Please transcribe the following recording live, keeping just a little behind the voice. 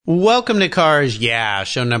Welcome to Cars Yeah,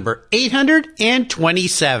 show number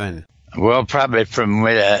 827. Well, probably from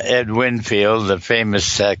Ed Winfield, the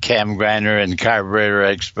famous cam grinder and carburetor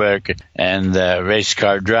expert and race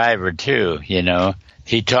car driver, too, you know.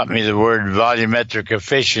 He taught me the word volumetric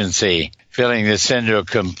efficiency, filling the cylinder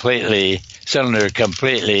completely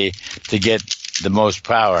to get the most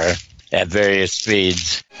power at various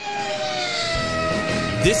speeds.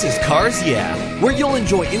 This is Cars Yeah, where you'll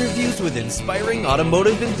enjoy interviews with inspiring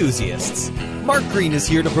automotive enthusiasts. Mark Green is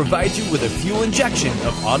here to provide you with a fuel injection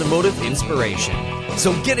of automotive inspiration.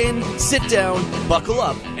 So get in, sit down, buckle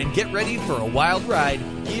up, and get ready for a wild ride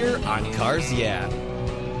here on Cars Yeah.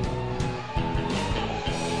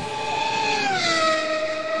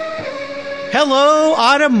 Hello,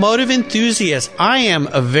 automotive enthusiasts. I am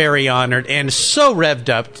very honored and so revved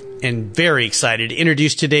up and very excited to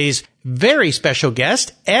introduce today's very special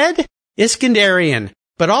guest, Ed Iskenderian.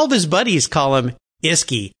 But all of his buddies call him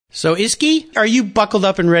Isky. So, Isky, are you buckled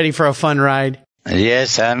up and ready for a fun ride?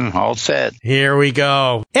 Yes, I'm all set. Here we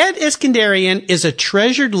go. Ed Iskenderian is a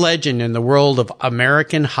treasured legend in the world of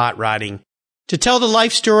American hot rodding. To tell the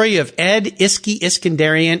life story of Ed Isky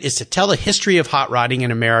Iskenderian is to tell the history of hot rodding in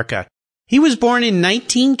America. He was born in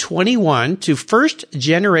 1921 to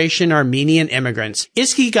first-generation Armenian immigrants.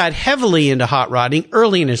 Isky got heavily into hot rodding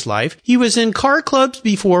early in his life. He was in car clubs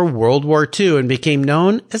before World War II and became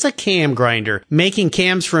known as a cam grinder, making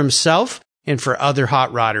cams for himself and for other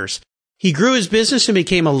hot rodders. He grew his business and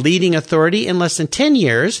became a leading authority in less than 10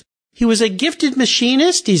 years. He was a gifted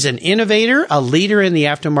machinist, he's an innovator, a leader in the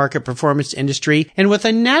aftermarket performance industry, and with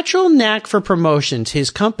a natural knack for promotions, his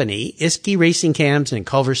company, Isky Racing Cams in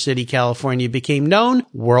Culver City, California, became known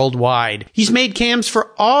worldwide. He's made cams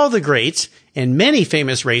for all the greats and many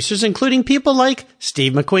famous racers, including people like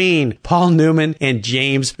Steve McQueen, Paul Newman, and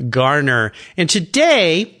James Garner. And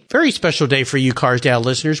today, very special day for you Cars Yeah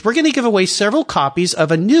listeners, we're going to give away several copies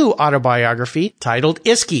of a new autobiography titled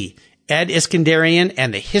Isky, Ed Iskenderian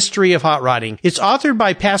and the History of Hot Rodding. It's authored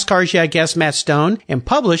by past Cars Yeah guest Matt Stone and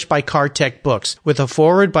published by Car Tech Books with a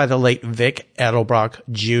foreword by the late Vic Edelbrock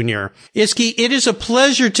Jr. Isky, it is a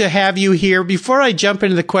pleasure to have you here. Before I jump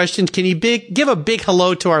into the questions, can you give a big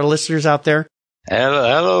hello to our listeners out there?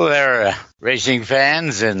 Hello there, racing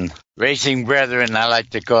fans and racing brethren, I like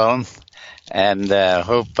to call them. And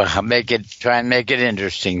hope try and make it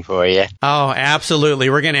interesting for you. Oh, absolutely.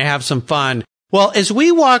 We're going to have some fun. Well, as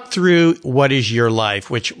we walk through what is your life,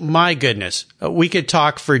 which, my goodness, we could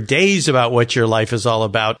talk for days about what your life is all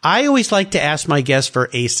about. I always like to ask my guests for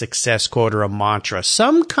a success quote or a mantra,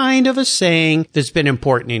 some kind of a saying that's been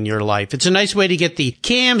important in your life. It's a nice way to get the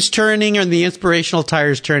cams turning and the inspirational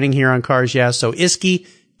tires turning here on Cars Yeah. So, Isky,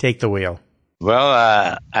 take the wheel.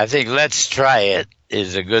 Well, I think let's try it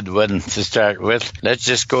is a good one to start with. Let's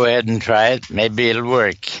just go ahead and try it. Maybe it'll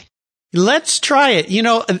work. Let's try it. You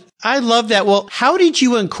know, I love that. Well, how did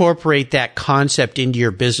you incorporate that concept into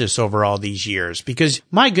your business over all these years? Because,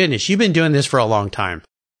 my goodness, you've been doing this for a long time.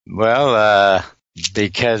 Well,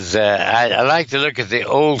 because I like to look at the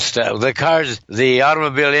old stuff. The cars, the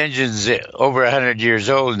automobile engine's over 100 years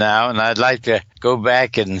old now, and I'd like to go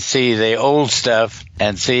back and see the old stuff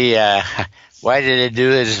and see why did they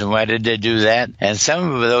do this and why did they do that? And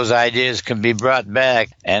some of those ideas can be brought back,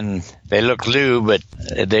 and they look new, but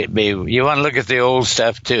you want to look at the old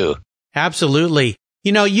stuff too. Absolutely.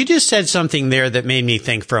 You know, you just said something there that made me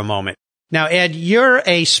think for a moment. Now, Ed, you're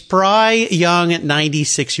a spry, young,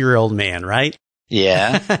 96-year-old man, right?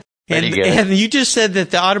 Yeah. Pretty good. And you just said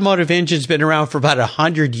that the automotive engine's been around for about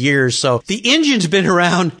 100 years. So the engine's been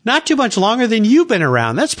around not too much longer than you've been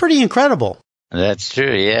around. That's pretty incredible. That's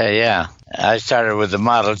true. Yeah. I started with the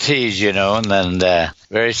Model Ts, you know, and then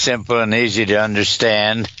very simple and easy to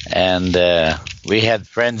understand. And we had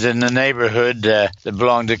friends in the neighborhood that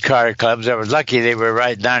belonged to car clubs. I was lucky they were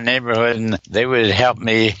right down the neighborhood, and they would help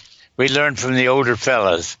me. We learned from the older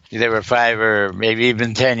fellas. They were 5 or maybe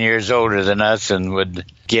even 10 years older than us and would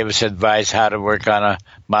give us advice how to work on a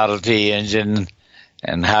Model T engine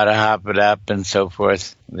and how to hop it up and so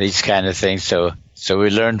forth, these kind of things. So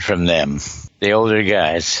we learned from them, the older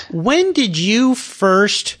guys. When did you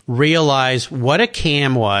first realize what a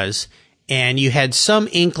cam was and you had some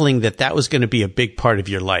inkling that that was going to be a big part of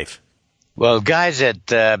your life? Well, guys that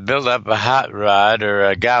build up a hot rod or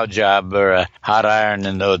a gouge job or a hot iron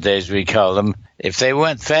in those days, we call them, if they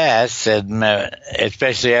went fast, and,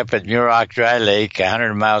 especially up at Muroc Dry Lake,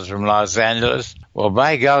 100 miles from Los Angeles, well,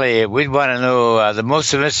 by golly, we'd want to know, the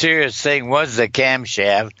most mysterious thing was the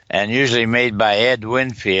camshaft, and usually made by Ed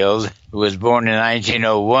Winfield, who was born in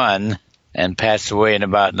 1901 and passed away in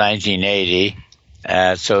about 1980.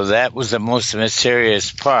 So that was the most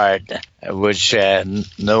mysterious part, which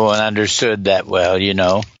no one understood that well, you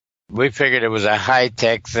know. We figured it was a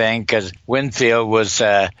high-tech thing because Winfield was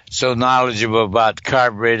so knowledgeable about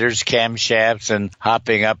carburetors, camshafts, and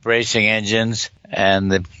hopping up racing engines,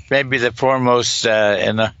 and maybe the foremost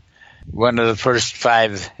one of the first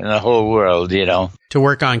 5 in the whole world, you know. To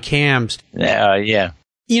work on cams. Yeah.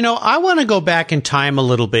 You know, I want to go back in time a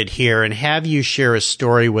little bit here and have you share a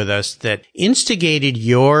story with us that instigated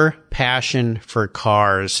your passion for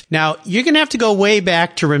cars. Now, you're going to have to go way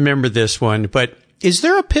back to remember this one, but is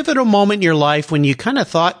there a pivotal moment in your life when you kind of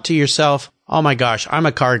thought to yourself, oh my gosh, I'm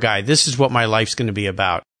a car guy. This is what my life's going to be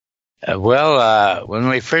about? When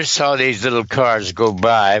we first saw these little cars go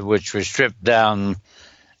by, which were stripped down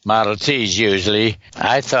Model Ts usually,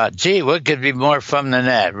 I thought, gee, what could be more fun than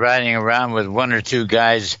that? Riding around with 1 or 2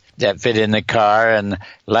 guys that fit in the car and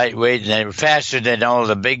lightweight, and they were faster than all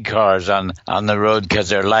the big cars on the road because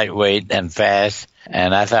they're lightweight and fast.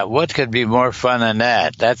 And I thought, what could be more fun than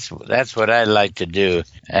that? That's what I'd like to do.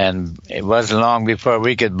 And it wasn't long before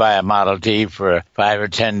we could buy a Model T for $5 or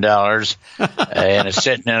 $10 and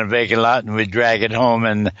sitting in a vacant lot, and we'd drag it home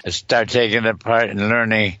and start taking it apart and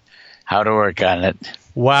learning how to work on it.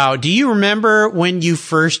 Wow. Do you remember when you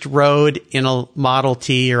first rode in a Model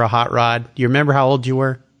T or a hot rod? Do you remember how old you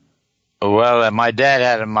were? Well, my dad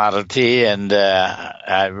had a Model T, and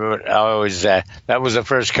that was the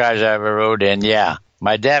first cars I ever rode in, yeah.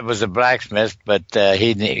 My dad was a blacksmith, but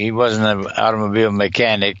he wasn't an automobile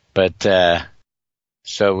mechanic, but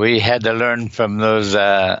so we had to learn from those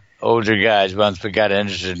older guys once we got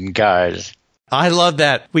interested in cars. I love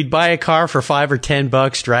that. We'd buy a car for $5 or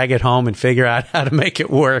 $10, drag it home, and figure out how to make it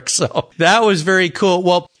work. So that was very cool.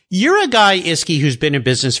 Well, you're a guy, Iski, who's been in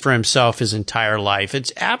business for himself his entire life.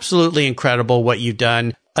 It's absolutely incredible what you've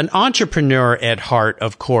done. An entrepreneur at heart,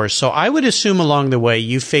 of course. So I would assume along the way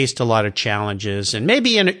you faced a lot of challenges and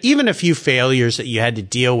maybe even a few failures that you had to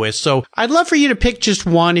deal with. So I'd love for you to pick just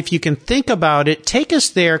one. If you can think about it, take us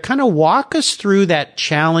there, kind of walk us through that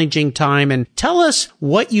challenging time and tell us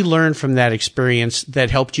what you learned from that experience that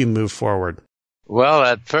helped you move forward. Well,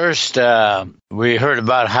 at first, we heard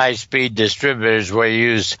about high-speed distributors where you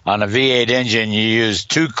use, on a V8 engine, you use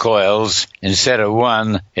 2 coils instead of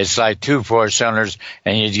 1. It's like 2 4-cylinders,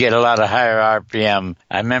 and you get a lot of higher RPM.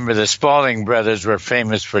 I remember the Spaulding brothers were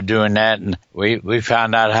famous for doing that, and we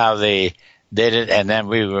found out how they did it, and then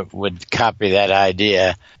we would copy that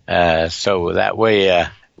idea. So that way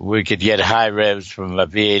we could get high revs from a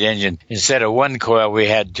V8 engine. Instead of 1 coil, we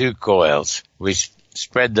had 2 coils. We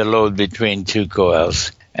spread the load between 2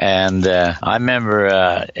 coils. And I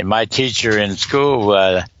remember my teacher in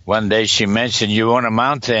school, one day she mentioned, you won't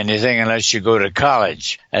amount to anything unless you go to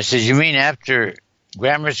college. I said, you mean after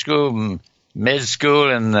grammar school, mid school,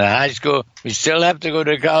 and high school, we still have to go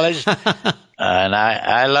to college? And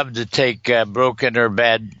I love to take broken or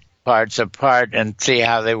bad parts apart and see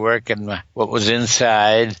how they work and what was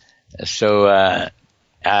inside. So by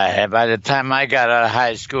the time I got out of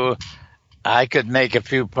high school, I could make a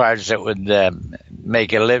few parts that would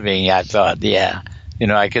make a living, I thought, yeah. You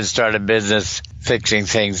know, I could start a business fixing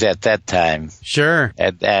things at that time. Sure.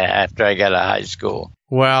 After I got out of high school.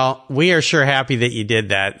 Well, we are sure happy that you did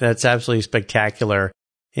that. That's absolutely spectacular.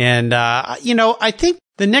 And, I think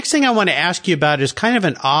the next thing I want to ask you about is kind of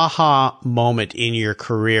an aha moment in your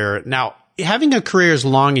career. Now, having a career as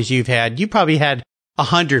long as you've had, you probably had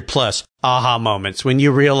 100 plus aha moments when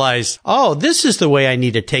you realize, oh, this is the way I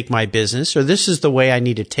need to take my business, or this is the way I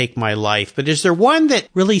need to take my life. But is there one that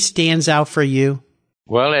really stands out for you?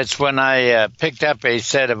 Well, it's when I picked up a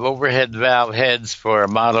set of overhead valve heads for a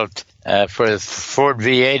model for the Ford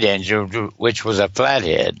V8 engine, which was a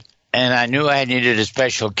flathead. And I knew I needed a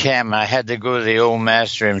special cam. I had to go to the old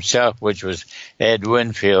master himself, which was Ed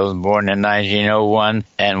Winfield, born in 1901,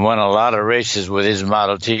 and won a lot of races with his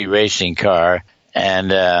Model T racing car.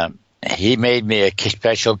 And he made me a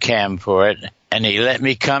special cam for it, and he let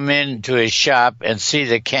me come into his shop and see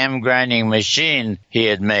the cam grinding machine he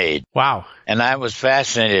had made. Wow. And I was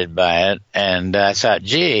fascinated by it, and I thought,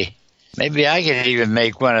 gee, maybe I could even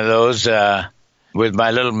make one of those with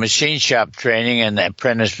my little machine shop training in the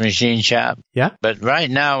apprentice machine shop. Yeah. But right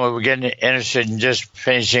now, we're getting interested in just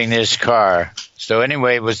finishing this car. So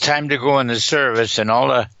anyway, it was time to go into service, and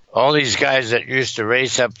all these guys that used to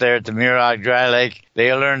race up there at the Muroc Dry Lake,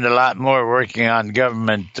 they learned a lot more working on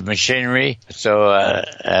government machinery, so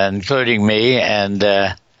including me. And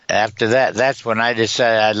after that, that's when I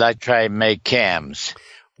decided I'd like to try and make cams.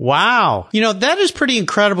 Wow. That is pretty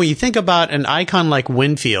incredible. You think about an icon like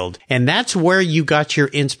Winfield, and that's where you got your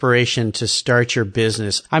inspiration to start your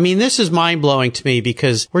business. I mean, this is mind-blowing to me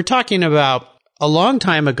because we're talking about a long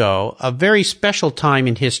time ago, a very special time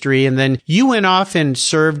in history, and then you went off and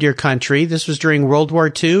served your country. This was during World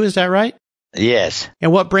War II, is that right? Yes.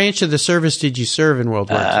 And what branch of the service did you serve in World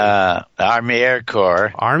War II? Army Air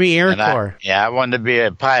Corps. Army Air Corps. I wanted to be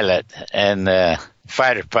a pilot and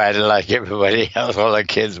fighter pilot like everybody else, all the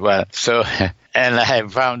kids want. So, and I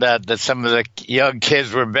found out that some of the young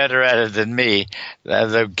kids were better at it than me.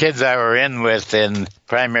 The kids I were in with in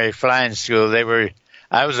primary flying school,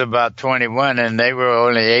 I was about 21 and they were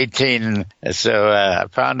only 18. So I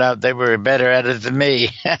found out they were better at it than me.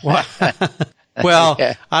 Well,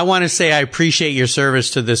 yeah. I want to say I appreciate your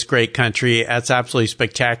service to this great country. That's absolutely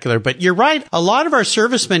spectacular. But you're right. A lot of our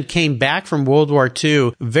servicemen came back from World War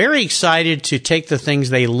II very excited to take the things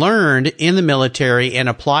they learned in the military and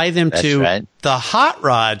apply them to the hot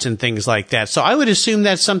rods and things like that. So I would assume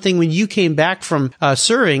that's something when you came back from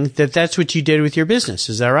serving, that's what you did with your business.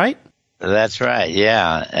 Is that right? That's right,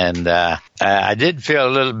 yeah. And I did feel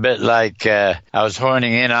a little bit like I was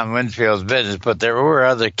horning in on Winfield's business, but there were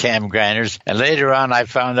other cam grinders. And later on, I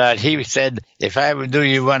found out he said, if I would do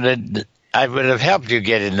you wanted, I would have helped you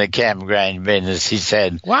get in the cam grind business. He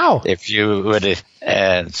said, "Wow, if you would have."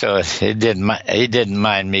 And so he didn't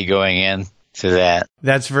mind me going in to that.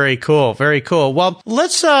 That's very cool. Very cool. Well,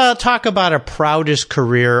 let's talk about a proudest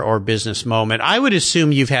career or business moment. I would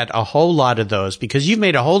assume you've had a whole lot of those because you've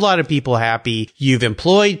made a whole lot of people happy. You've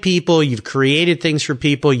employed people. You've created things for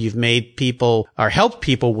people. You've made people or helped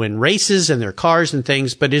people win races in their cars and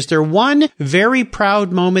things. But is there one very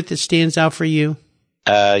proud moment that stands out for you?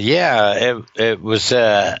 It was,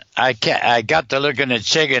 I got to looking at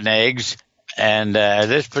chicken eggs, and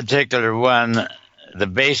this particular one, the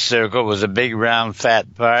base circle was a big round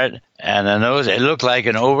fat part, and the nose, it looked like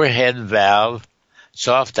an overhead valve,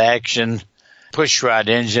 soft action, push rod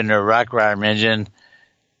engine or rock arm engine.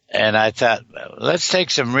 And I thought, let's take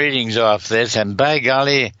some readings off this, and by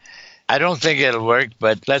golly, I don't think it'll work,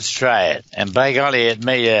 but let's try it. And by golly, it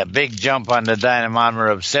made a big jump on the dynamometer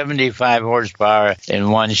of 75 horsepower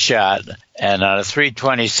in one shot. And on a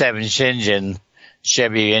 327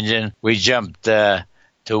 Chevy engine, we jumped to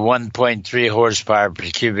 1.3 horsepower per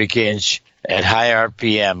cubic inch at high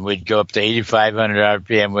RPM. We'd go up to 8,500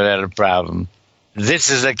 RPM without a problem. This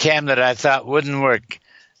is a cam that I thought wouldn't work.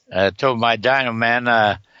 I told my dyno man,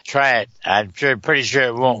 try it. I'm pretty sure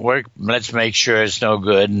it won't work. Let's make sure it's no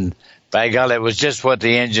good. And by golly, it was just what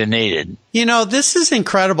the engine needed. You know, this is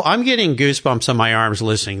incredible. I'm getting goosebumps on my arms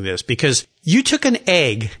listening to this because you took an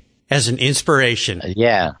egg as an inspiration.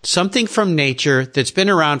 Yeah. Something from nature that's been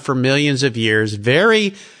around for millions of years.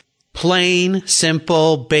 Very plain,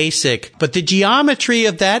 simple, basic. But the geometry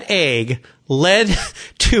of that egg led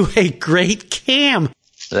to a great cam.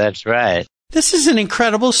 That's right. This is an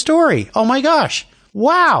incredible story. Oh my gosh.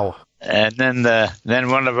 Wow. And then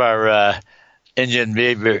one of our engine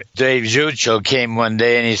beaver, Dave Zuccio, came one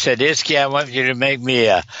day and he said, "Iski, I want you to make me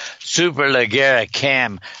a Super Leggera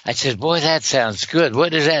cam." I said, "Boy, that sounds good.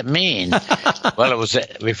 What does that mean?" Well,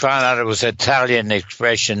 we found out it was an Italian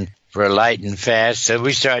expression for light and fast, so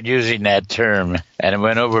we started using that term, and it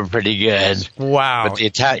went over pretty good. Wow. But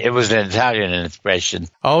it was an Italian expression.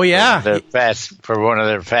 Oh, yeah. For one of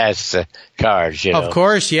their fast cars, you know. Of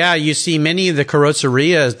course, yeah. You see many of the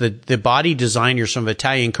carrozzerias, the body designers from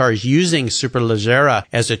Italian cars using Superleggera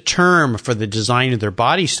as a term for the design of their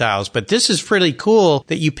body styles. But this is pretty cool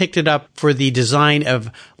that you picked it up for the design of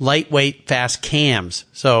lightweight, fast cams.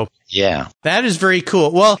 So yeah. That is very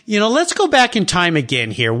cool. Well, let's go back in time again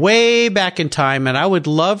here, way back in time. And I would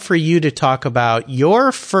love for you to talk about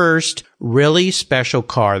your first really special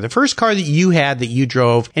car, the first car that you had that you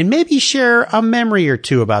drove, and maybe share a memory or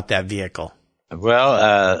two about that vehicle.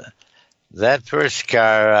 Well, that first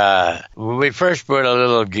car, when we first bought a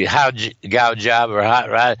little gow job or hot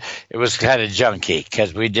rod, it was kind of junky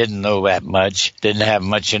because we didn't know that much, didn't have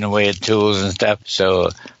much in the way of tools and stuff. So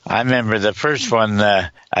I remember the first one,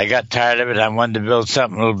 I got tired of it. I wanted to build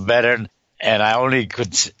something a little better, and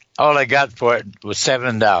all I got for it was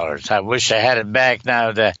 $7. I wish I had it back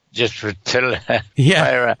now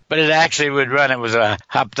yeah. But it actually would run. It was a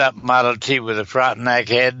hopped up Model T with a Frontenac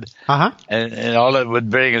head. Uh-huh. And all it would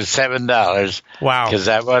bring is $7. Wow. Because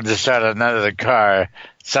I wanted to start another car,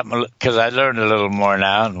 because I learned a little more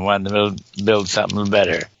now and wanted to build something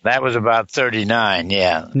better. That was about 39,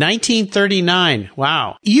 yeah. 1939.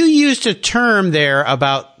 Wow. You used a term there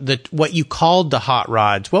about what you called the hot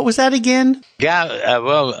rods. What was that again?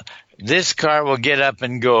 Well, this car will get up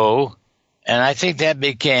and go, and I think that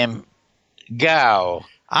became gow.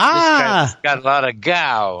 Ah. This got a lot of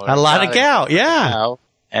gow. A lot of gow, yeah. Gow.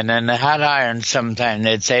 And then the hot iron sometimes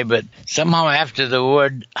they'd say, but somehow after the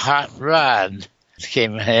word hot rod,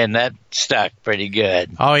 and that stuck pretty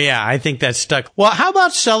good. Oh, yeah, I think that stuck. Well, how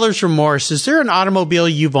about seller's remorse? Is there an automobile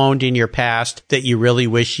you've owned in your past that you really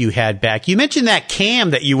wish you had back? You mentioned that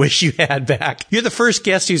Cam that you wish you had back. You're the first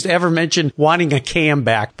guest who's ever mentioned wanting a Cam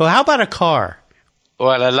back. But how about a car?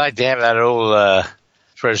 Well, I'd like to have that old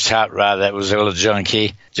first hot rod that was a little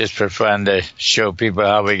junky, just for fun to show people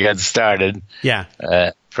how we got started. Yeah.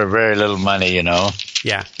 For very little money,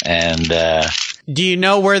 Yeah. And do you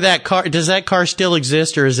know where does that car still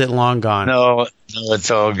exist, or is it long gone? No,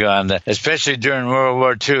 it's all gone. Especially during World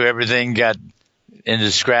War II, everything got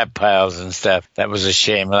into scrap piles and stuff. That was a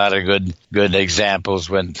shame. A lot of good examples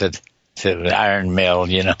went to the iron mill,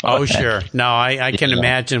 Oh, sure. No, I can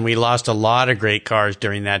imagine we lost a lot of great cars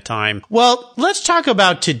during that time. Well, let's talk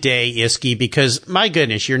about today, Iski, because my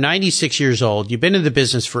goodness, you're 96 years old. You've been in the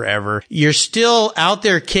business forever. You're still out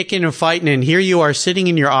there kicking and fighting, and here you are sitting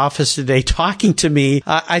in your office today talking to me.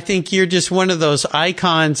 I think you're just one of those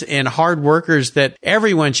icons and hard workers that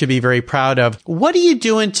everyone should be very proud of. What are you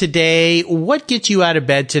doing today? What gets you out of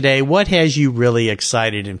bed today? What has you really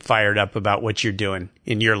excited and fired up about what you're doing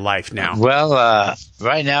in your life now? Well,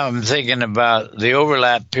 right now I'm thinking about the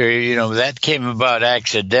overlap period. That came about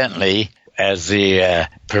accidentally as the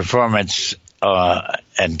performance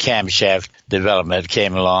and camshaft development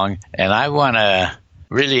came along. And I want to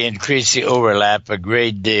really increase the overlap a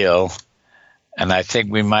great deal. And I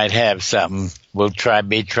think we might have something. We'll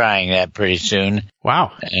be trying that pretty soon.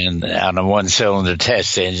 Wow. And on a one-cylinder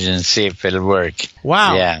test engine and see if it'll work.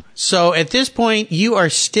 Wow. Yeah. So at this point, you are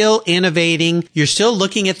still innovating. You're still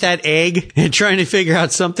looking at that egg and trying to figure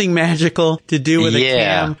out something magical to do with a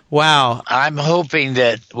cam. Wow. I'm hoping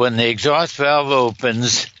that when the exhaust valve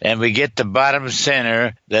opens and we get the bottom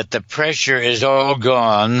center, that the pressure is all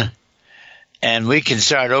gone and we can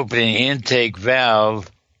start opening the intake valve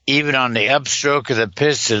even on the upstroke of the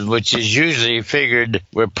piston, which is usually figured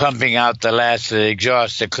we're pumping out the last of the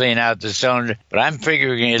exhaust to clean out the cylinder. But I'm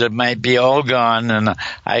figuring it might be all gone, and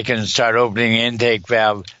I can start opening the intake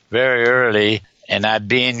valve very early, and I'd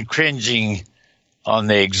be impinging on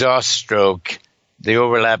the exhaust stroke. The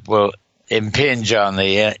overlap will impinge on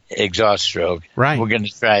the exhaust stroke. Right. We're going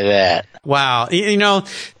to try that. Wow.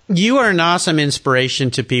 You are an awesome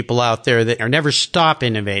inspiration to people out there that are never stop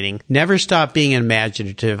innovating, never stop being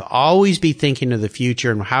imaginative, always be thinking of the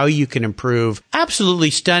future and how you can improve. Absolutely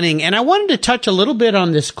stunning. And I wanted to touch a little bit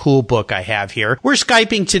on this cool book I have here. We're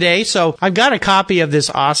Skyping today, so I've got a copy of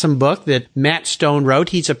this awesome book that Matt Stone wrote.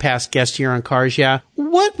 He's a past guest here on Cars Yeah.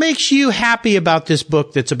 What makes you happy about this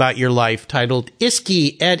book that's about your life, titled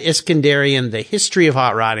Iski, Ed Iskenderian, The History of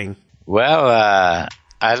Hot Rodding? Well,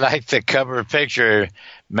 I like the cover picture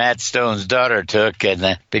Matt Stone's daughter took,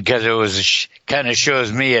 and because it was kind of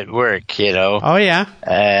shows me at work, Oh, yeah.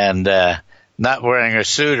 And not wearing a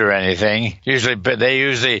suit or anything. They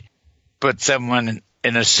usually put someone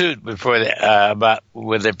in a suit before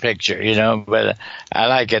with their picture, But I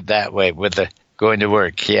like it that way with the going to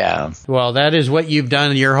work. Yeah. Well, that is what you've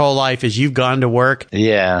done your whole life, is you've gone to work.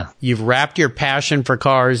 Yeah. You've wrapped your passion for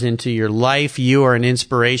cars into your life. You are an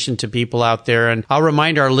inspiration to people out there. And I'll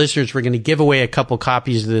remind our listeners, we're going to give away a couple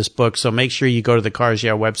copies of this book. So make sure you go to the Cars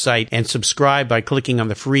Yeah website and subscribe by clicking on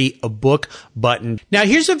the free book button. Now,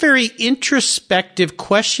 here's a very introspective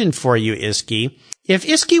question for you, Iski. If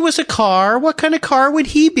Iski was a car, what kind of car would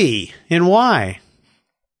he be and why?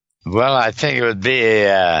 Well, I think it would be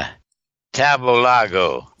a Talbot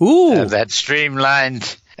Lago. Ooh. That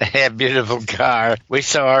streamlined, beautiful car. We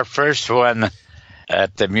saw our first one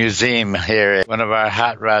at the museum here. One of our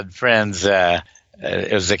hot rod friends, it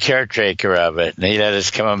was the caretaker of it, and he let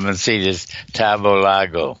us come up and see this Talbot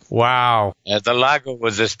Lago. Wow. The Lago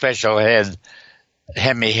was a special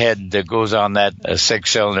Hemi head that goes on that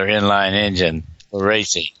 6-cylinder inline engine for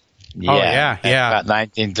racing. Yeah. About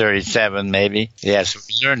 1937, maybe. Yes,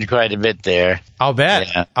 we learned quite a bit there. I'll bet.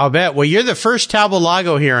 Yeah. I'll bet. Well, you're the first Talbot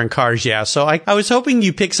Lago here in Cars Yeah. So I was hoping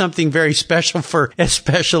you picked something very special for as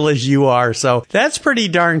special as you are. So that's pretty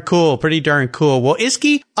darn cool. Well,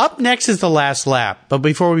 Iski, up next is the last lap. But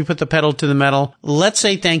before we put the pedal to the metal, let's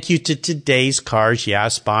say thank you to today's Cars Yeah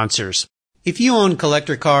sponsors. If you own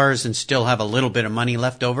collector cars and still have a little bit of money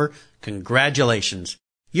left over, congratulations.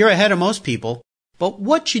 You're ahead of most people. But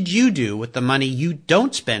what should you do with the money you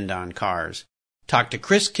don't spend on cars? Talk to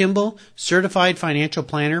Chris Kimball, certified financial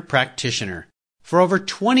planner practitioner. For over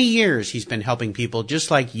 20 years, he's been helping people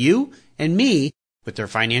just like you and me with their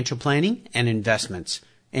financial planning and investments.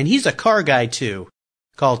 And he's a car guy too.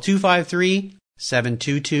 Call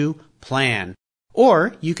 253-722-PLAN.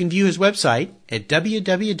 Or you can view his website at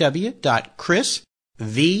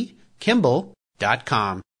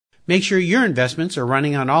www.chrisvkimball.com. Make sure your investments are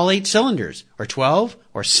running on all 8 cylinders, or 12,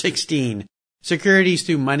 or 16. Securities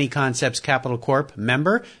through Money Concepts Capital Corp.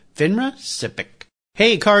 Member, FINRA SIPC.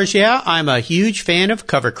 Hey, Cars Yeah! I'm a huge fan of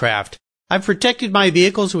Covercraft. I've protected my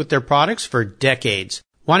vehicles with their products for decades.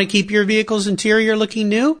 Want to keep your vehicle's interior looking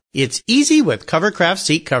new? It's easy with Covercraft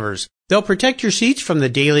seat covers. They'll protect your seats from the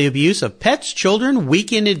daily abuse of pets, children,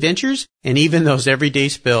 weekend adventures, and even those everyday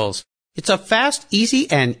spills. It's a fast, easy,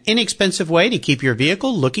 and inexpensive way to keep your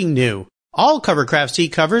vehicle looking new. All Covercraft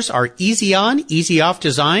seat covers are easy on, easy off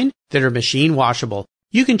design that are machine washable.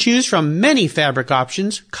 You can choose from many fabric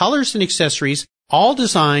options, colors, and accessories, all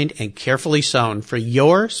designed and carefully sewn for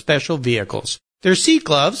your special vehicles. Their seat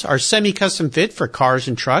gloves are semi-custom fit for cars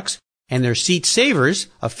and trucks, and their seat savers,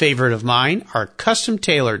 a favorite of mine, are custom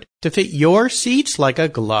tailored to fit your seats like a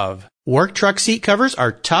glove. Work truck seat covers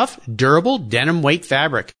are tough, durable, denim weight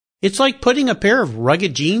fabric. It's like putting a pair of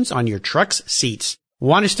rugged jeans on your truck's seats.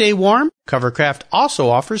 Want to stay warm? Covercraft also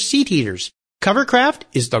offers seat heaters. Covercraft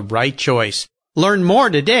is the right choice. Learn more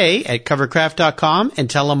today at covercraft.com and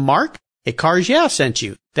tell them Mark at Cars Yeah! sent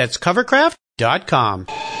you. That's covercraft.com.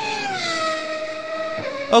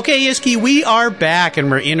 Okay, Iski, we are back and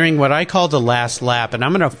we're entering what I call the last lap, and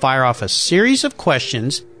I'm going to fire off a series of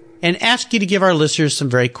questions and ask you to give our listeners some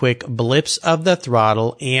very quick blips of the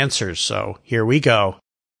throttle answers. So here we go.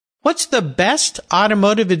 What's the best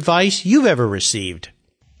automotive advice you've ever received?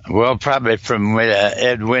 Well, probably from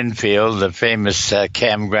Ed Winfield, the famous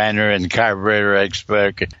cam grinder and carburetor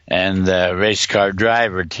expert and race car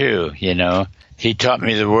driver, too, you know. He taught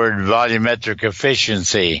me the word volumetric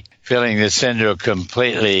efficiency, filling the cylinder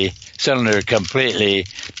completely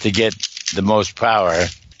to get the most power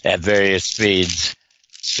at various speeds.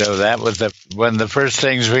 So that was one of the first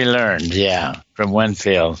things we learned, from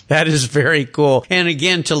Winfield. That is very cool. And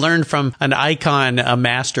again, to learn from an icon, a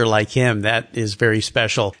master like him, that is very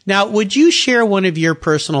special. Now, would you share one of your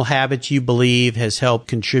personal habits you believe has helped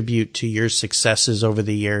contribute to your successes over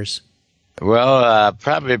the years? Well,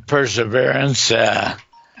 probably perseverance,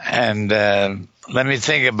 and let me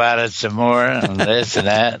think about it some more, and this and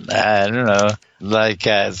that. I don't know. Like,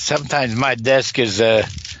 sometimes my desk is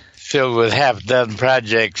filled with half-dozen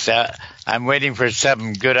projects. I'm waiting for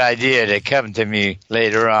some good idea to come to me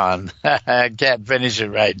later on. I can't finish it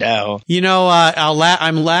right now. You know,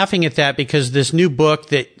 I'm laughing at that because this new book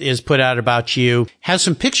that is put out about you has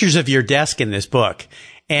some pictures of your desk in this book.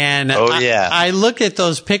 And I look at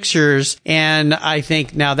those pictures and I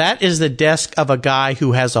think, now that is the desk of a guy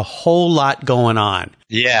who has a whole lot going on.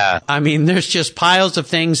 Yeah. I mean, there's just piles of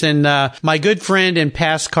things. And my good friend and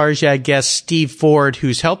past Cars Yeah! guest, Steve Ford,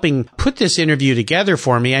 who's helping put this interview together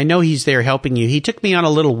for me, I know he's there helping you. He took me on a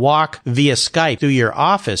little walk via Skype through your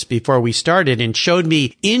office before we started and showed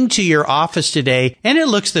me into your office today. And it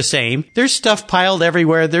looks the same. There's stuff piled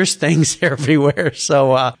everywhere. There's things everywhere.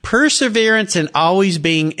 So perseverance and always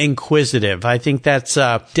being inquisitive. I think that's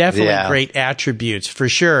definitely great attributes for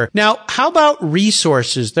sure. Now, how about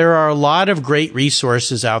resources? There are a lot of great resources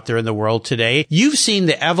out there in the world today. You've seen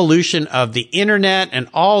the evolution of the internet and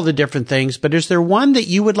all the different things, but is there one that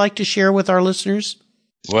you would like to share with our listeners?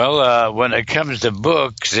 Well, when it comes to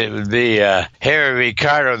books, it would be Harry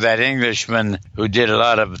Ricardo, that Englishman who did a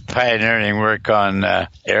lot of pioneering work on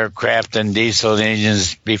aircraft and diesel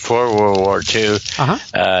engines before World War II.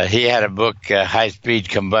 He had a book, High-Speed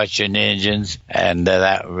Combustion Engines, and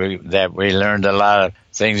that we learned a lot of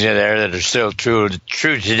things in there that are still true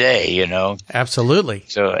today, you know. Absolutely.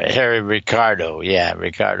 So Harry Ricardo,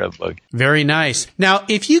 Ricardo book. Very nice. Now,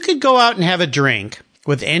 if you could go out and have a drink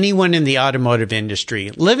with anyone in the automotive industry,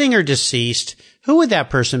 living or deceased, who would that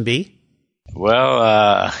person be?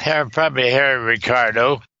 Well, probably Harry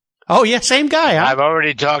Ricardo. Oh, yeah, same guy, huh? I've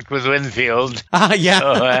already talked with Winfield. Yeah.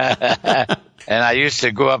 So, and I used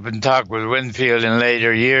to go up and talk with Winfield in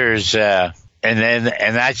later years, and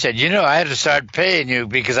I said, I had to start paying you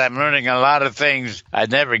because I'm learning a lot of things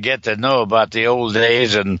I'd never get to know about the old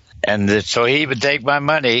days, and so he would take my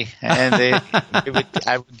money, and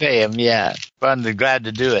I would pay him. Yeah, fun, glad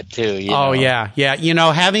to do it too.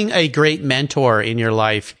 Yeah. Having a great mentor in your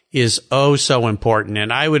life is so important,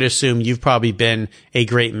 and I would assume you've probably been a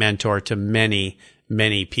great mentor to many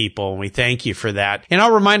people, and we thank you for that. And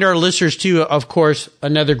I'll remind our listeners too, of course,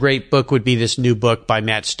 another great book would be this new book by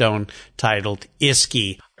Matt Stone titled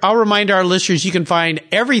Iski. I'll remind our listeners you can find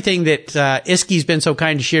everything that Iski's been so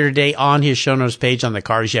kind to share today on his show notes page on the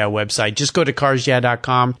Cars Yeah! website. Just go to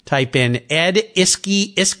carsyeah.com, type in Ed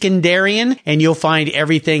Iski Iskandarian, and you'll find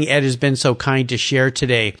everything Ed has been so kind to share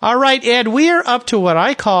today. All right, Ed, we are up to what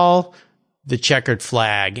I call the checkered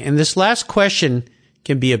flag, and this last question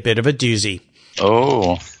can be a bit of a doozy.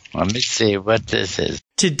 Oh. Let me see what this is.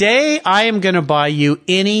 Today, I am going to buy you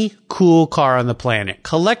any cool car on the planet.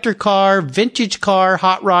 Collector car, vintage car,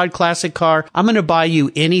 hot rod, classic car. I'm going to buy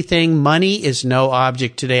you anything. Money is no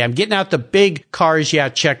object today. I'm getting out the big Cars Yeah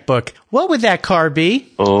checkbook. What would that car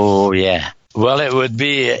be? Oh, yeah. Well, it would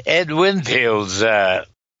be Ed Winfield's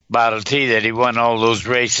Model T that he won all those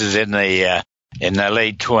races in the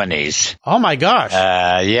late 20s. Oh, my gosh.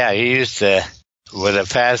 Yeah, he used to, with a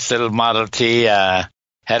fast little Model T, had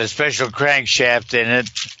a special crankshaft in it,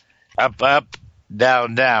 up, up,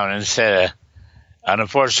 down, down, instead of, on a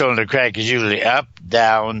four-cylinder crank, is usually up,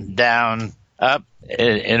 down, down, up.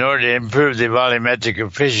 In order to improve the volumetric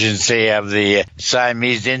efficiency of the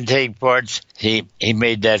Siamese intake ports, he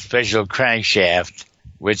made that special crankshaft,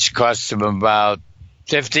 which cost him about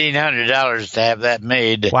 $1,500 to have that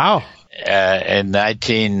made. Wow. In maybe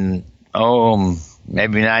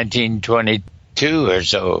 1922 or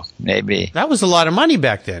so, maybe. That was a lot of money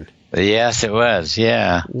back then. Yes, it was,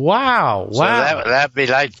 yeah. Wow. So that'd be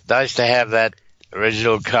nice to have that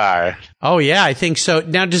original car. Oh, yeah, I think so.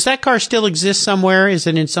 Now, does that car still exist somewhere? Is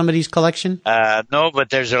it in somebody's collection? No, but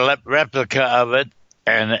there's a replica of it,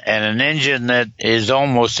 and an engine that is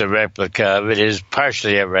almost a replica of it is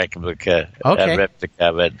partially a replica. Okay. A replica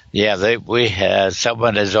of it. Yeah,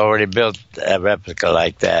 someone has already built a replica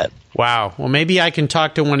like that. Wow. Well, maybe I can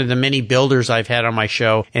talk to one of the many builders I've had on my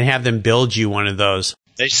show and have them build you one of those.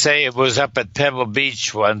 They say it was up at Pebble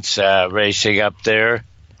Beach once, racing up there.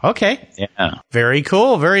 Okay. Yeah. Very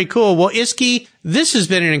cool. Very cool. Well, Iski, this has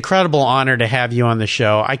been an incredible honor to have you on the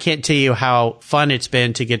show. I can't tell you how fun it's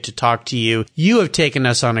been to get to talk to you. You have taken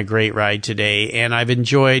us on a great ride today, and I've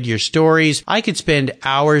enjoyed your stories. I could spend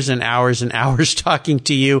hours and hours and hours talking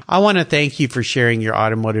to you. I want to thank you for sharing your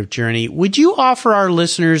automotive journey. Would you offer our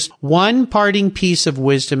listeners one parting piece of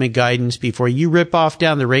wisdom and guidance before you rip off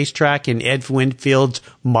down the racetrack in Ed Winfield's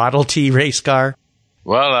Model T race car?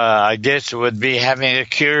 Well, I guess it would be having a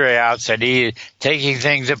curiosity, taking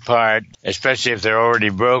things apart, especially if they're already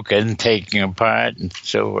broken, taking apart and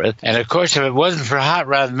so forth. And of course, if it wasn't for Hot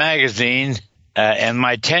Rod Magazine and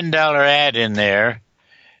my $10 ad in there,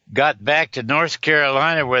 got back to North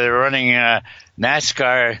Carolina where they're running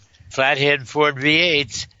NASCAR flathead Ford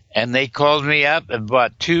V8s, and they called me up and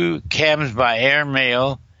bought 2 cams by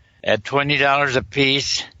airmail at $20 a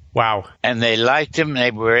piece. Wow. And they liked them.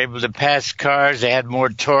 They were able to pass cars. They had more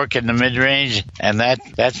torque in the mid-range, and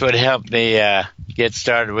that's what helped me get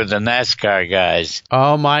started with the NASCAR guys.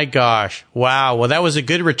 Oh, my gosh. Wow. Well, that was a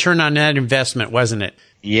good return on that investment, wasn't it?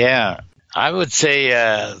 Yeah. I would say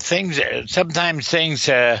sometimes things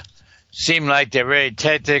seem like they're very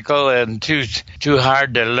technical and too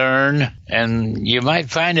hard to learn, and you might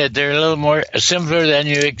find that they're a little more simpler than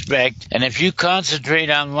you expect. And if you concentrate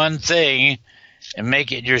on one thing and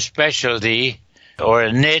make it your specialty or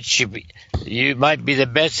a niche, you might be the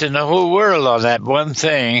best in the whole world on that one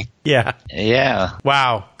thing. Yeah. Yeah.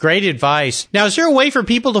 Wow. Great advice. Now, is there a way for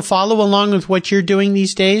people to follow along with what you're doing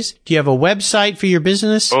these days? Do you have a website for your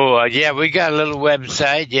business? Oh, yeah, we got a little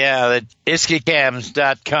website. Yeah,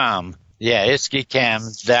 iskicams.com. Yeah,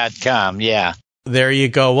 iskicams.com. Yeah. There you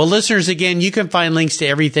go. Well, listeners, again, you can find links to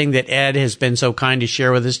everything that Ed has been so kind to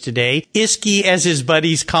share with us today. Iski, as his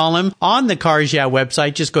buddies call him, on the Cars Yeah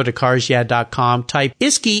website. Just go to carsyeah.com, type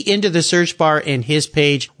Iski into the search bar, and his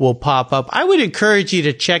page will pop up. I would encourage you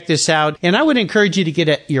to check this out, and I would encourage you to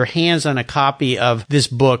get your hands on a copy of this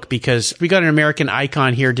book, because we got an American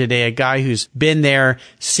icon here today, a guy who's been there,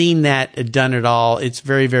 seen that, done it all. It's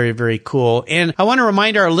very, very, very cool. And I want to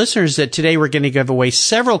remind our listeners that today we're going to give away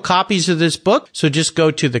several copies of this book. So just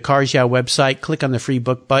go to the Cars Yeah website, click on the free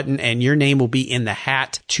book button, and your name will be in the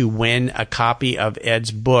hat to win a copy of Ed's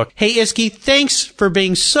book. Hey, Iski, thanks for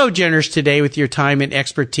being so generous today with your time and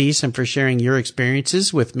expertise, and for sharing your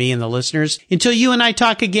experiences with me and the listeners. Until you and I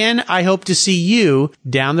talk again, I hope to see you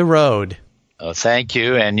down the road. Oh, thank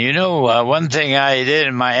you. And you know, one thing I did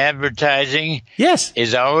in my advertising, yes,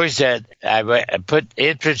 is always that I put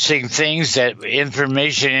interesting things, that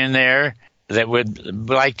information in there that would,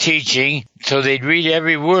 like teaching, so they'd read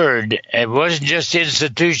every word. It wasn't just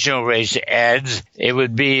institutional race ads. It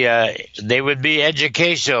would be, they would be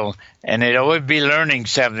educational, and they'd always be learning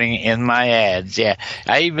something in my ads. Yeah.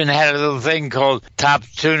 I even had a little thing called Top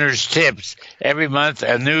Tuners Tips. Every month,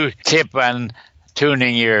 a new tip on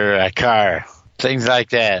tuning your car. Things like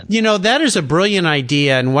that. You know, that is a brilliant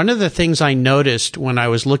idea. And one of the things I noticed when I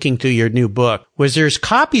was looking through your new book was there's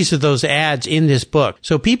copies of those ads in this book.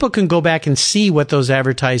 So people can go back and see what those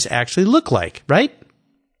advertises actually look like, right?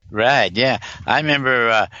 Right, yeah. I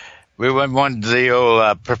remember we went one to the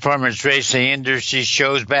old performance racing industry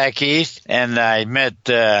shows back east, and I met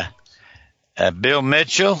Bill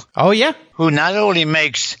Mitchell. Oh, yeah. Who not only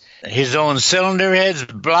makes his own cylinder heads,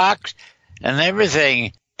 blocks, and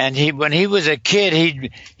everything. And when he was a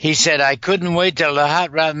kid, he said, I couldn't wait till the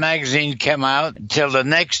Hot Rod magazine came out, till the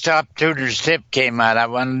next Top Tuner's tip came out. I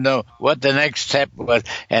wanted to know what the next tip was.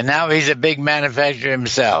 And now he's a big manufacturer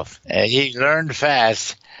himself. He learned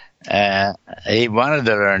fast. He wanted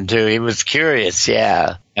to learn, too. He was curious,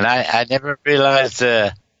 yeah. And I never realized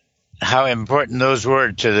how important those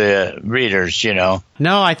were to the readers, you know.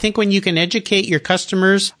 No, I think when you can educate your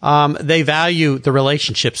customers, they value the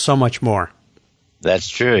relationship so much more. That's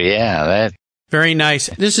true, yeah. Very nice.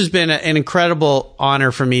 This has been an incredible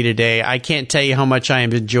honor for me today. I can't tell you how much I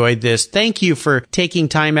have enjoyed this. Thank you for taking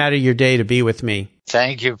time out of your day to be with me.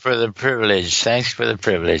 Thank you for the privilege. Thanks for the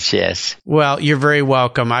privilege, yes. Well, you're very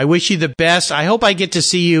welcome. I wish you the best. I hope I get to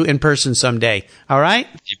see you in person someday. All right?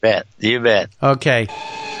 You bet. You bet. Okay.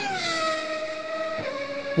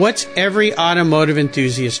 What's every automotive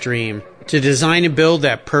enthusiast's dream? To design and build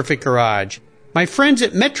that perfect garage. My friends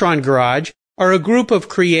at Metron Garage are a group of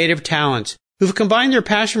creative talents who've combined their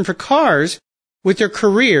passion for cars with their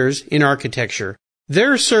careers in architecture.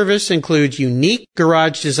 Their service includes unique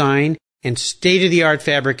garage design and state-of-the-art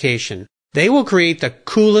fabrication. They will create the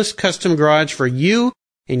coolest custom garage for you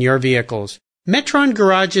and your vehicles. Metron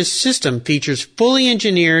Garage's system features fully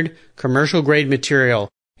engineered commercial-grade material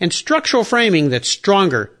and structural framing that's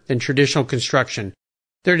stronger than traditional construction.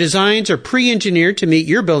 Their designs are pre-engineered to meet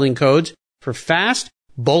your building codes for fast,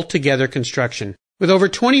 bolt-together construction. With over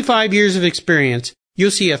 25 years of experience,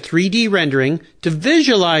 you'll see a 3D rendering to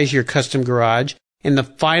visualize your custom garage, and the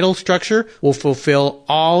final structure will fulfill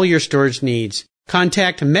all your storage needs.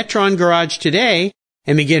 Contact Metron Garage today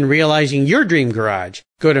and begin realizing your dream garage.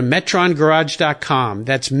 Go to metrongarage.com.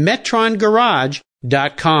 That's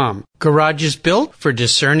metrongarage.com. Garage is built for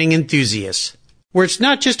discerning enthusiasts. Where it's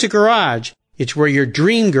not just a garage, it's where your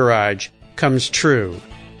dream garage comes true.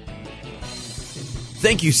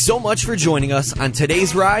 Thank you so much for joining us on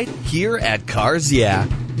today's ride here at Cars Yeah.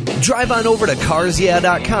 Drive on over to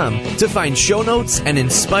carsyeah.com to find show notes and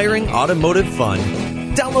inspiring automotive fun.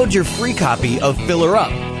 Download your free copy of Filler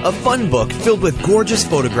Up, a fun book filled with gorgeous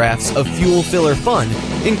photographs of fuel filler fun,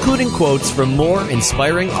 including quotes from more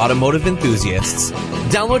inspiring automotive enthusiasts.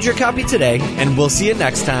 Download your copy today, and we'll see you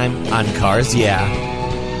next time on Cars Yeah.